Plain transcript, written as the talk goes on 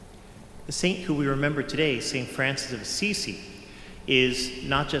The saint who we remember today, St. Francis of Assisi, is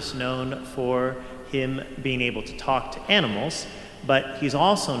not just known for him being able to talk to animals, but he's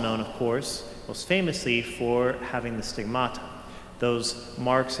also known, of course, most famously for having the stigmata, those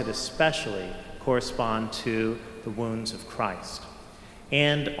marks that especially correspond to the wounds of Christ,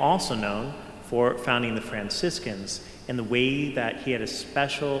 and also known for founding the Franciscans in the way that he had a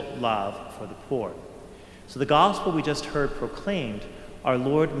special love for the poor. So the gospel we just heard proclaimed, our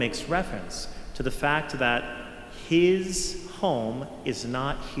Lord makes reference to the fact that his home is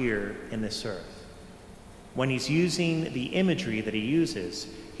not here in this earth. When he's using the imagery that he uses,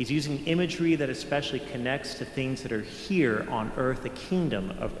 he's using imagery that especially connects to things that are here on earth, the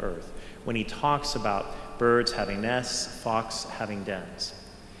kingdom of earth, when he talks about birds having nests, fox having dens.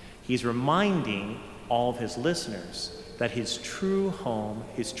 He's reminding all of his listeners that his true home,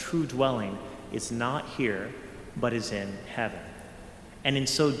 his true dwelling, is not here, but is in heaven. And in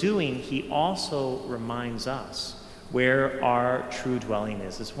so doing, he also reminds us where our true dwelling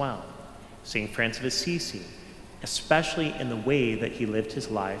is as well. St. Francis of Assisi, especially in the way that he lived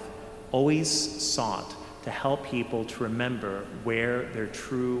his life, always sought to help people to remember where their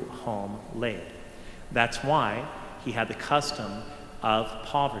true home lay. That's why he had the custom of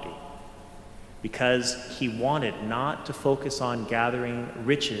poverty, because he wanted not to focus on gathering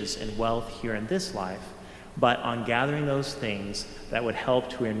riches and wealth here in this life, but on gathering those things that would help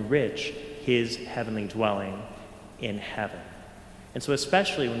to enrich his heavenly dwelling in heaven. And so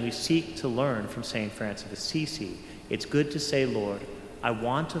especially when we seek to learn from St. Francis of Assisi, it's good to say, Lord, I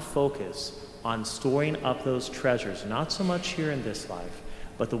want to focus on storing up those treasures, not so much here in this life,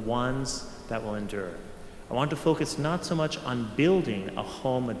 but the ones that will endure. I want to focus not so much on building a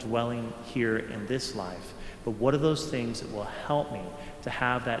home, a dwelling here in this life, but what are those things that will help me to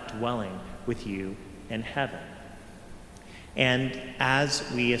have that dwelling with you in heaven? And as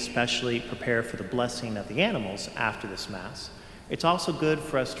we especially prepare for the blessing of the animals after this Mass, it's also good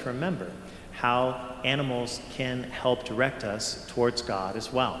for us to remember how animals can help direct us towards God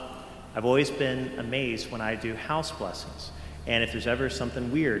as well. I've always been amazed when I do house blessings, and if there's ever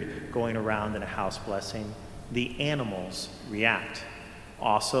something weird going around in a house blessing, the animals react.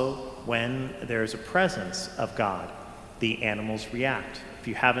 Also, when there's a presence of God, the animals react. If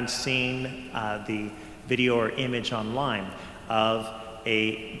you haven't seen the video or image online of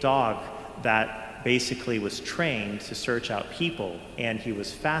a dog that basically was trained to search out people, and he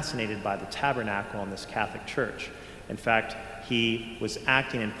was fascinated by the tabernacle in this Catholic church. In fact, he was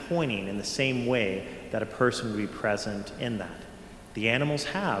acting and pointing in the same way that a person would be present in that. The animals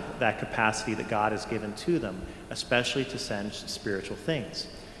have that capacity that God has given to them, especially to sense spiritual things.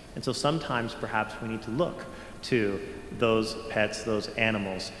 And so sometimes perhaps we need to look to those pets, those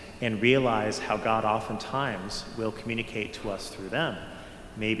animals, and realize how God oftentimes will communicate to us through them.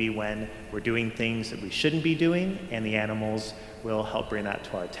 Maybe when we're doing things that we shouldn't be doing, and the animals will help bring that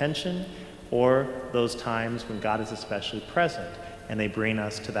to our attention, or those times when God is especially present, and they bring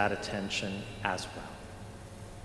us to that attention as well.